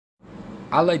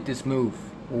I like this move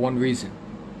for one reason.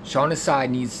 Sean Desai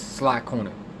needs slot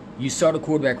corner. You saw the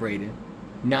quarterback rating.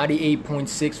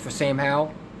 98.6 for Sam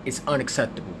Howell. It's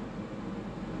unacceptable.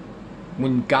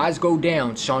 When guys go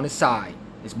down, Sean Desai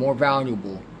is more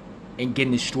valuable in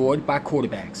getting destroyed by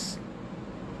quarterbacks.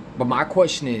 But my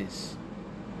question is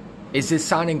this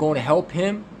signing going to help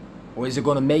him, or is it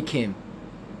going to make him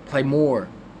play more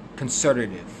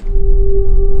conservative?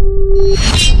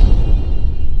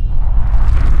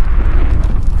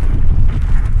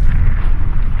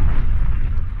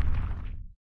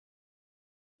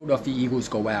 Philadelphia Eagles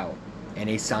go out and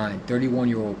they sign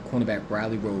 31-year-old cornerback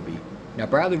Bradley Robby. Now,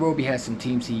 Bradley Robby has some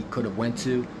teams he could have went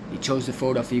to. He chose the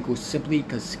Philadelphia Eagles simply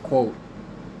because, quote,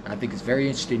 I think it's very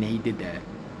interesting that he did that.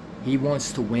 He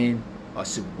wants to win a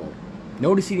Super Bowl.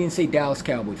 Notice he didn't say Dallas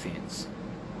Cowboy fans,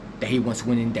 that he wants to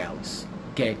win in Dallas.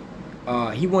 Okay,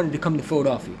 he wanted to come to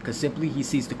Philadelphia because simply he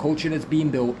sees the culture that's being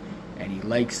built and he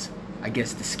likes, I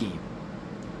guess, the scheme.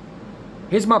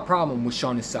 Here's my problem with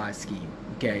Sean Desai's scheme.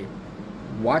 Okay,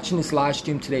 watching this live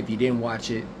stream today, if you didn't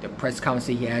watch it, the press conference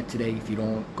he had today, if you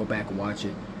don't, go back and watch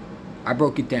it. I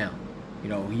broke it down. You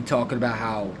know, he talking about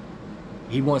how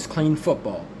he wants clean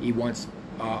football. He wants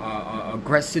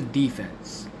aggressive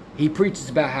defense. He preaches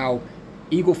about how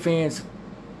Eagle fans'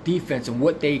 defense and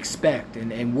what they expect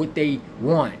and what they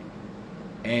want.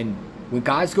 And when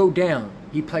guys go down,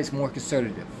 he plays more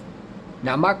conservative.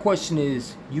 Now, my question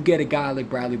is, you get a guy like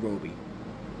Bradley Robby,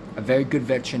 a very good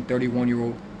veteran,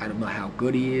 31-year-old. I don't know how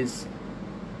good he is,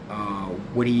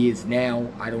 what he is now.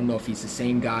 I don't know if he's the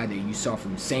same guy that you saw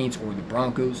from the Saints or the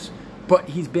Broncos, but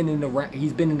he's been in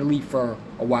the league for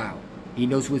a while. He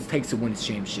knows what it takes to win this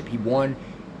championship. He won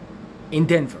in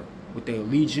Denver with the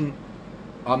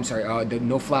the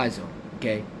no-fly zone.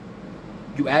 Okay,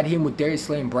 you add him with Darius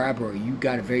Slay and Bradbury, you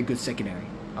got a very good secondary.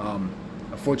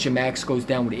 Unfortunately, Max goes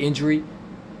down with an injury,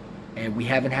 and we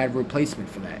haven't had a replacement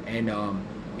for that. And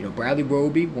you know, Bradley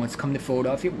Robby wants to come to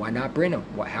Philadelphia. Why not bring him?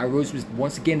 Howie Rose was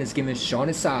once again has given Sean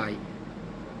Desai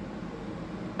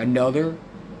another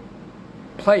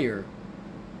player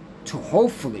to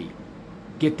hopefully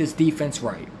get this defense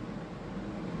right.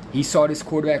 He saw this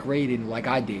quarterback rating like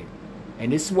I did.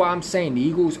 And this is why I'm saying the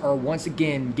Eagles are once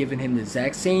again giving him the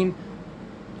exact same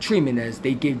treatment as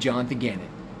they gave Jonathan Gannon.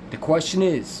 The question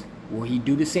is, will he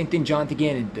do the same thing Jonathan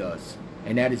Gannon does?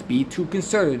 And that is be too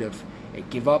conservative and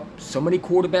give up so many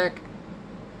quarterback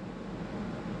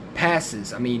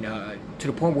passes. I mean, to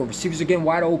the point where receivers are getting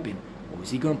wide open. Or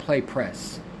is he going to play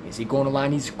press? Is he going to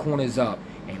line these corners up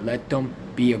and let them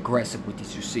be aggressive with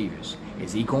these receivers?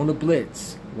 Is he going to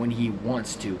blitz when he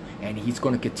wants to? And he's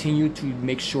going to continue to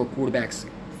make sure quarterbacks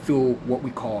feel what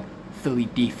we call Philly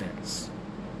defense.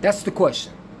 That's the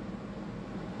question.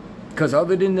 Because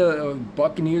other than the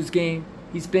Buccaneers game,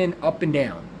 he's been up and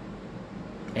down.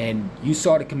 And you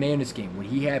saw the Commanders game. When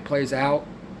he had players out,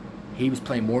 he was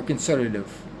playing more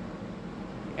conservative.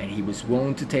 And he was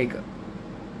willing to take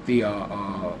the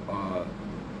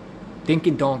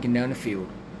thinking donking down the field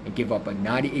and give up a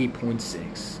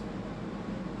 98.6.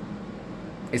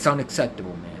 It's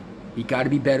unacceptable, man. He got to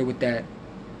be better with that.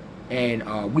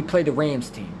 And we play the Rams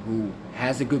team, who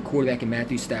has a good quarterback in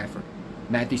Matthew Stafford.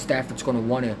 Matthew Stafford's going to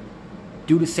want to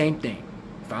do the same thing.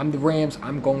 If I'm the Rams,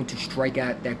 I'm going to strike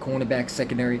out that cornerback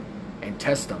secondary and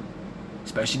test them.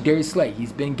 Especially Darius Slay.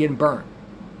 He's been getting burned.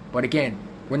 But again,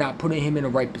 we're not putting him in the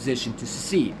right position to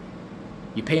succeed.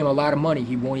 You pay him a lot of money,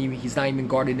 he's not even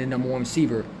guarding the number one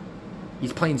receiver.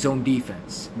 He's playing zone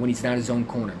defense when he's not his own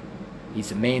corner.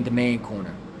 He's a man-to-man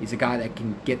corner. He's a guy that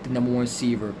can get the number one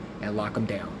receiver and lock him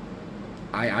down.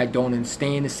 I don't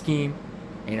understand the scheme,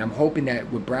 and I'm hoping that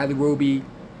with Bradley Robby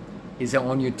is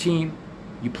on your team,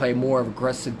 you play more of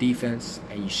aggressive defense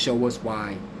and you show us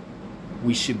why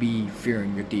we should be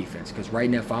fearing your defense. Because right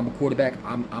now, if I'm a quarterback,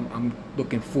 I'm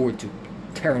looking forward to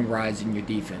terrorizing your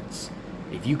defense.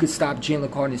 If you could stop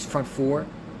Jalen Carter in his front four,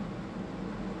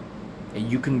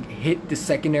 and you can hit the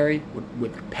secondary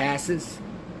with passes,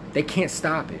 they can't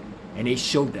stop it. And they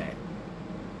showed that.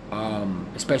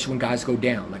 Especially when guys go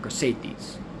down, like our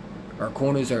safeties. Our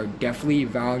corners are definitely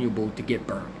valuable to get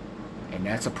burned. And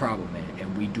that's a problem, man.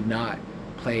 And we do not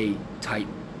play tight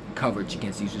coverage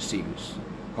against these receivers.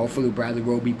 Hopefully with Bradley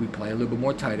Robby, we play a little bit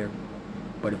more tighter.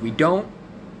 But if we don't,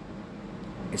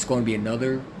 it's going to be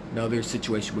another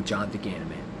situation with Jonathan Gannon,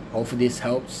 man. Hopefully this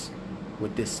helps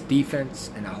with this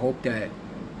defense, and I hope that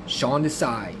Sean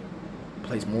Desai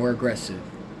plays more aggressive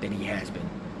than he has been,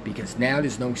 because now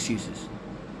there's no excuses.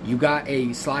 You got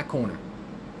a slot corner.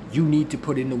 You need to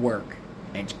put in the work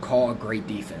and call a great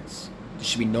defense. There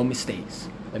should be no mistakes.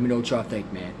 Let me know what y'all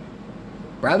think, man.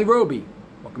 Bradley Robby,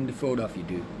 welcome to Philadelphia,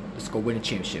 dude. Let's go win a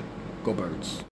championship. Go Birds.